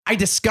I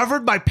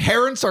discovered my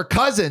parents are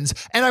cousins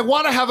and I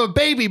want to have a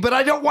baby, but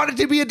I don't want it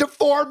to be a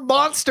deformed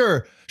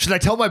monster. Should I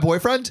tell my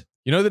boyfriend?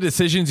 You know the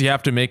decisions you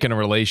have to make in a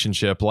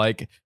relationship,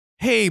 like,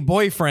 hey,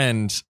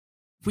 boyfriend,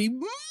 we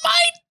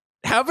might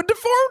have a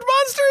deformed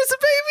monster as a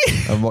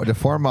baby. A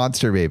deformed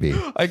monster baby.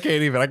 I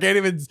can't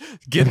even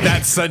get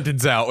that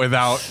sentence out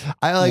without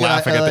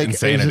laughing at the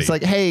insanity. It's just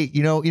like, hey,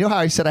 you know how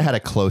I said I had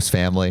a close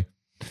family?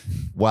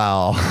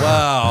 Well,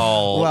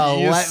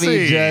 let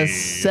me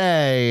just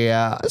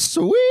say,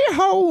 sweet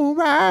home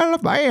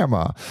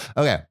Alabama.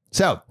 Okay,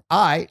 so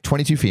I,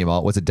 22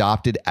 female, was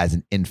adopted as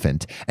an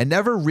infant and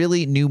never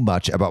really knew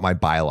much about my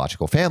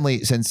biological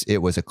family since it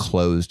was a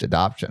closed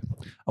adoption.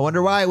 I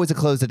wonder why it was a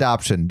closed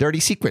adoption. Dirty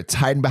secrets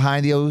hiding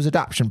behind those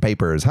adoption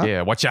papers, huh?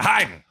 Yeah, what you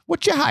hiding?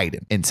 What you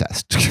hiding?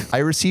 Incest. I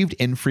received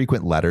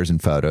infrequent letters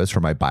and photos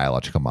from my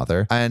biological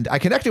mother, and I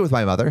connected with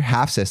my mother,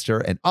 half-sister,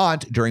 and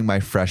aunt during my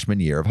freshman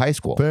year of high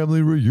school.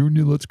 Family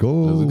reunion, let's go.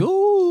 Let's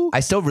go.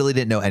 I still really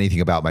didn't know anything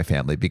about my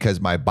family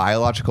because my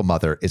biological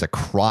mother is a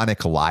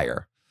chronic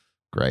liar.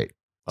 Great.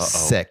 Uh-oh.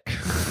 Sick.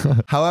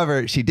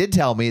 However, she did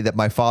tell me that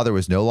my father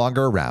was no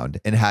longer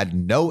around and had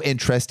no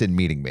interest in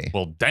meeting me.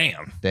 Well,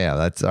 damn.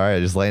 That's all right.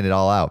 Just laying it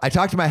all out. I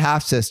talked to my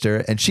half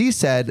sister and she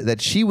said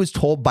that she was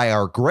told by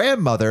our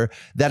grandmother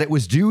that it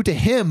was due to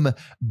him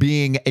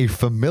being a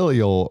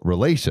familial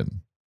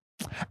relation.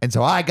 And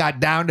so I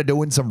got down to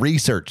doing some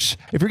research.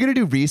 If you're going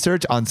to do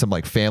research on some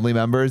like family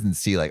members and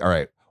see like, all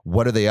right,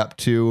 what are they up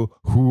to?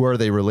 Who are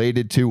they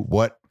related to?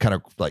 What kind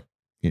of like,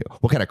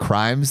 what kind of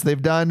crimes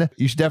they've done?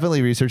 You should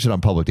definitely research it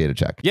on Public Data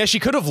Check. Yeah, she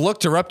could have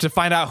looked her up to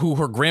find out who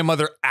her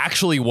grandmother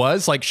actually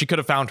was. Like she could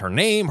have found her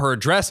name, her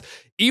address.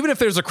 Even if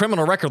there's a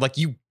criminal record, like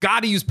you got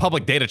to use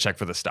Public Data Check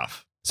for this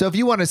stuff. So if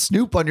you want to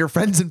snoop on your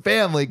friends and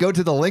family, go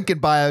to the link in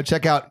bio,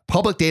 check out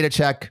Public Data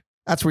Check.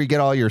 That's where you get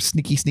all your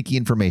sneaky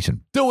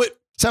information. Do it.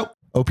 So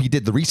OP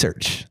did the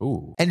research.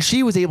 Ooh. And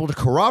she was able to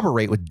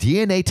corroborate with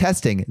DNA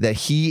testing that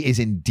he is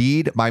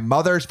indeed my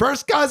mother's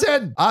first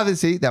cousin.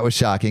 Obviously, that was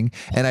shocking.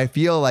 And I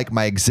feel like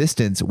my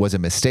existence was a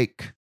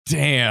mistake.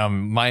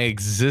 Damn, my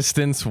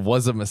existence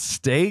was a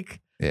mistake?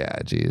 Yeah,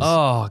 geez.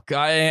 Oh,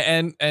 God.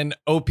 And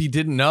OP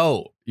didn't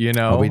know,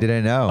 OP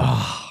didn't know.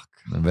 Oh,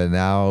 God. But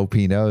now OP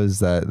knows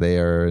that they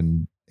are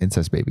an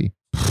incest baby.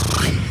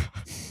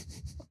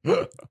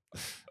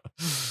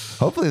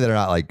 Hopefully they're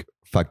not like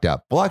fucked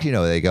up. Well, actually,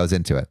 no, it goes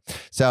into it.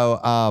 So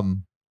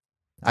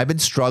I've been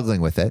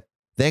struggling with it.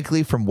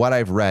 Thankfully, from what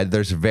I've read,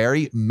 there's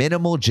very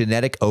minimal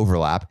genetic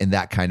overlap in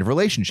that kind of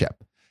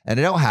relationship. And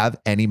I don't have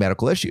any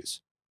medical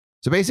issues.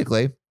 So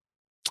basically,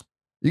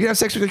 you can have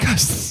sex with your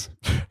cousins.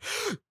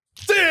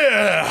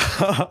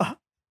 Yeah.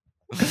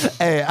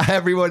 Hey,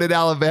 everyone in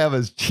Alabama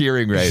is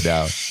cheering right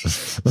now.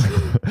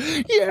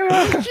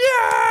 Yeah.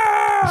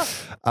 Yeah.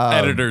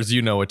 Editors,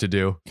 you know what to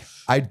do.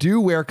 I do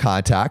wear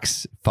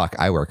contacts.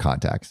 I wear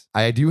contacts.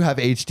 I do have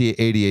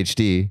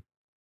ADHD.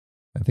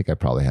 I think I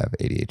probably have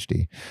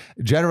ADHD.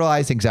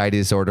 Generalized anxiety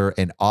disorder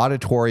and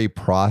auditory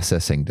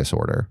processing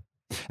disorder.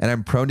 And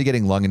I'm prone to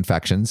getting lung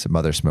infections.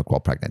 Mother smoked while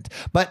pregnant.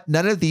 But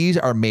none of these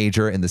are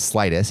major in the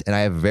slightest. And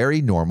I have a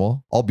very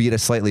normal, albeit a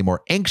slightly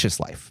more anxious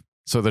life.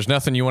 So there's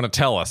nothing you want to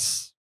tell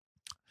us.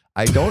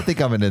 I don't think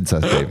I'm an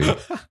incest baby.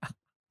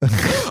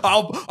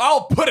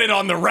 I'll put it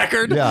on the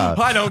record. Yeah.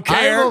 I don't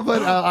care.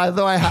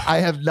 Although I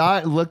have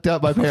not looked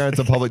up my parents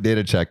on Public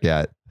Data Check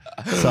yet.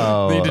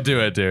 So need to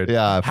do it, dude.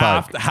 Yeah,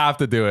 have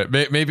to do it.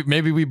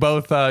 Maybe we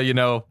both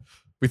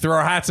we throw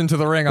our hats into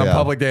the ring on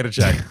Public Data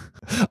Check.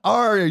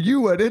 Are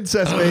you an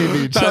incest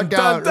baby? Check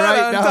out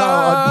right now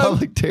on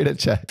Public Data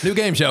Check. New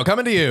game show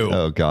coming to you.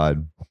 Oh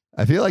God.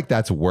 I feel like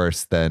that's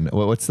worse than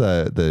what's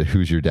the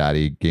Who's Your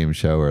Daddy game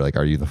show, or like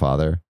Are You the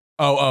Father?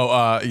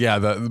 Yeah,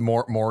 the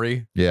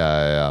Maury.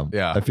 Yeah.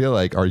 I feel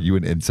like Are You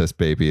an Incest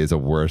Baby is a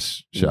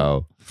worse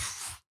show.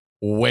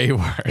 Way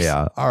worse.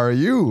 Yeah. Are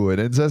you an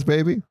incest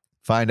baby?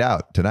 Find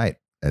out tonight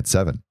at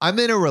 7. I'm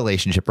in a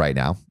relationship right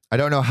now. I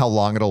don't know how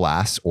long it'll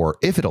last or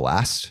if it'll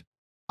last.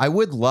 I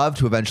would love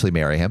to eventually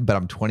marry him, but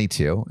I'm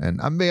 22 and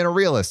I'm being a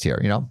realist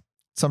here,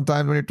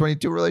 Sometimes when you're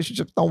 22,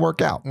 relationships don't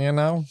work out.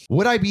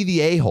 Would I be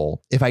the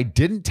a-hole if I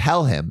didn't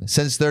tell him,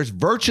 since there's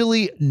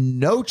virtually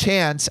no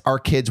chance our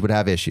kids would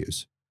have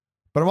issues?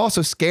 But I'm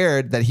also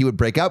scared that he would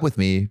break up with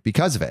me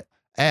because of it.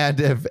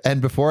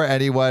 And before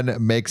anyone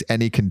makes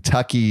any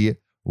Kentucky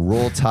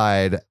Roll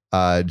Tide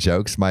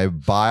jokes, my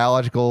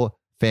biological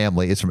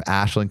family is from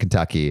Ashland,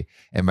 Kentucky,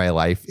 and my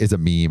life is a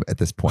meme at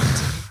this point.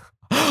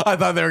 I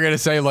thought they were going to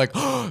say like,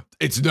 oh,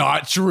 it's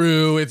not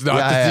true. It's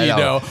not,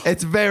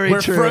 It's very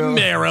true. We're from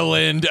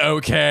Maryland.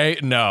 Okay.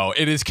 No,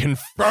 it is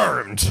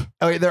confirmed.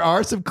 Okay. There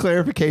are some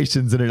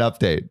clarifications in an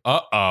update.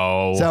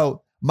 Uh-oh.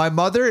 So my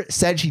mother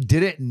said she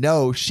didn't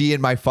know she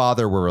and my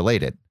father were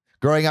related.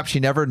 Growing up,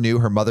 she never knew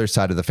her mother's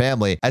side of the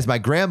family, as my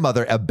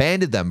grandmother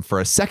abandoned them for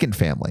a second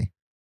family.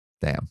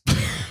 Damn.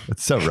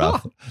 It's so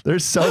rough.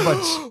 There's so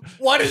much.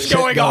 What is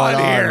going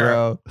on here?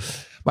 Bro.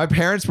 My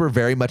parents were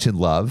very much in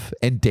love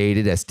and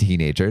dated as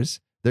teenagers.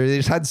 They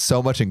just had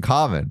so much in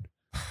common,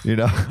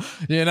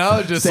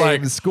 just same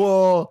like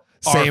school,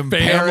 same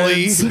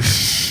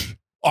families.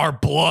 our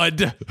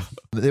blood.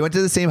 They went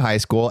to the same high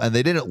school and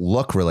they didn't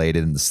look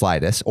related in the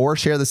slightest or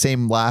share the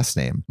same last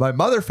name. My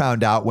mother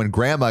found out when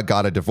grandma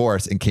got a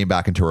divorce and came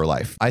back into her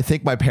life. I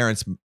think my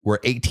parents were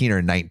 18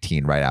 or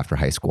 19 right after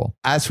high school.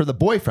 As for the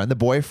boyfriend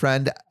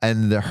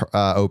and the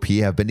OP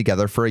have been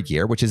together for a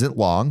year, which isn't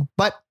long,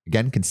 but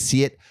again, can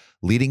see it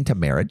leading to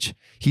marriage.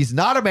 He's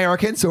not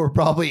American, so we're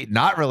probably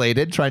not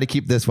related, trying to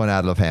keep this one out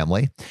of the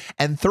family.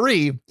 And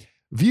 3,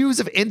 views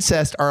of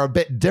incest are a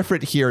bit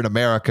different here in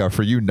America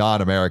for you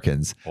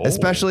non-Americans,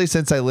 especially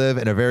since I live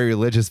in a very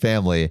religious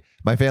family.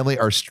 My family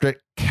are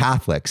strict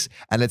Catholics,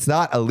 and it's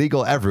not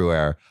illegal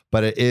everywhere,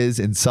 but it is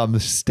in some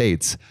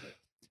states.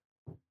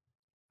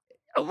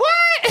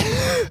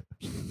 What?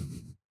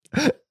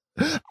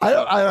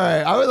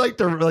 I would like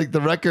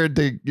the record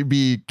to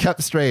be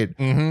kept straight.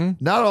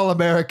 Mm-hmm. Not all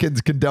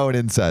Americans condone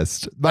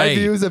incest. My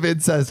views of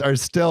incest are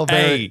still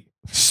very... Hey,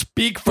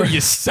 speak for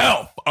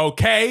yourself,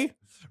 okay?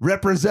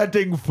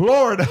 Representing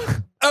Florida.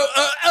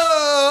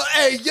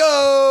 Hey,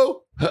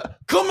 yo.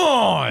 Come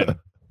on.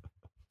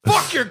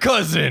 Fuck your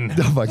cousin.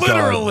 Oh my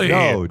Literally.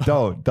 God.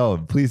 No,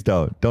 don't. Please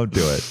don't. Don't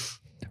do it.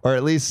 Or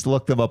at least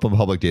look them up on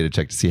public data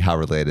check to see how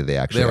related they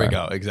actually are. There we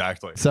go.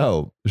 Exactly.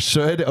 So,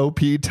 should OP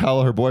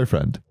tell her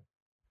boyfriend?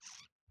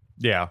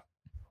 Yeah.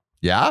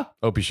 Yeah?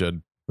 OP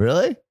should.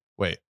 Really?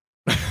 Wait.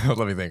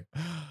 Let me think.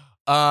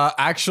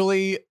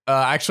 Actually,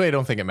 I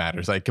don't think it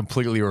matters. I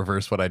completely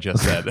reversed what I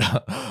just said.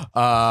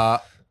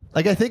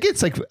 Like, I think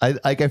it's like,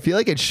 I feel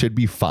like it should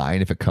be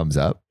fine if it comes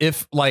up.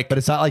 If like, but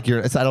it's not like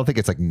I don't think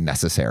it's like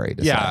necessary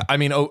to say. I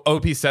mean,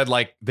 OP said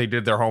like they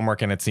did their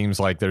homework and it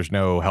seems like there's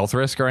no health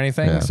risk or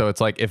anything. Yeah. So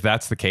it's like, if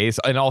that's the case,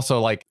 and also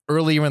like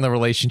earlier in the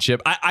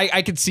relationship,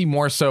 I could see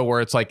more so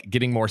where it's like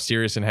getting more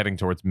serious and heading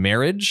towards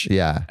marriage.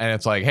 Yeah. And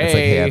it's like,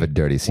 hey, I have a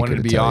dirty secret.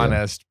 Wanted to be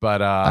honest,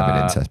 but I'm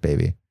an incest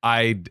baby.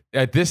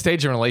 At this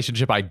stage in a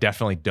relationship, I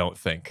definitely don't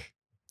think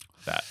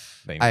that.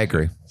 I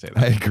agree. Say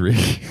that. I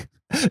agree.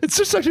 It's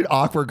just such an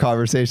awkward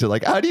conversation.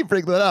 Like, how do you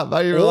bring that up? How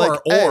you're like,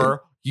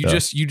 or you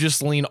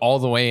just lean all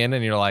the way in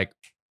and you're like,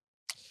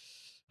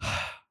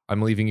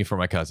 I'm leaving you for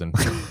my cousin.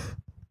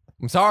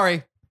 I'm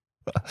sorry.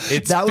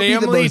 It's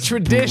family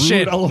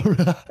tradition.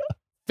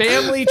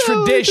 Family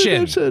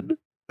tradition.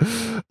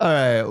 All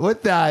right.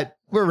 With that,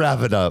 we're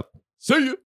wrapping up. See you.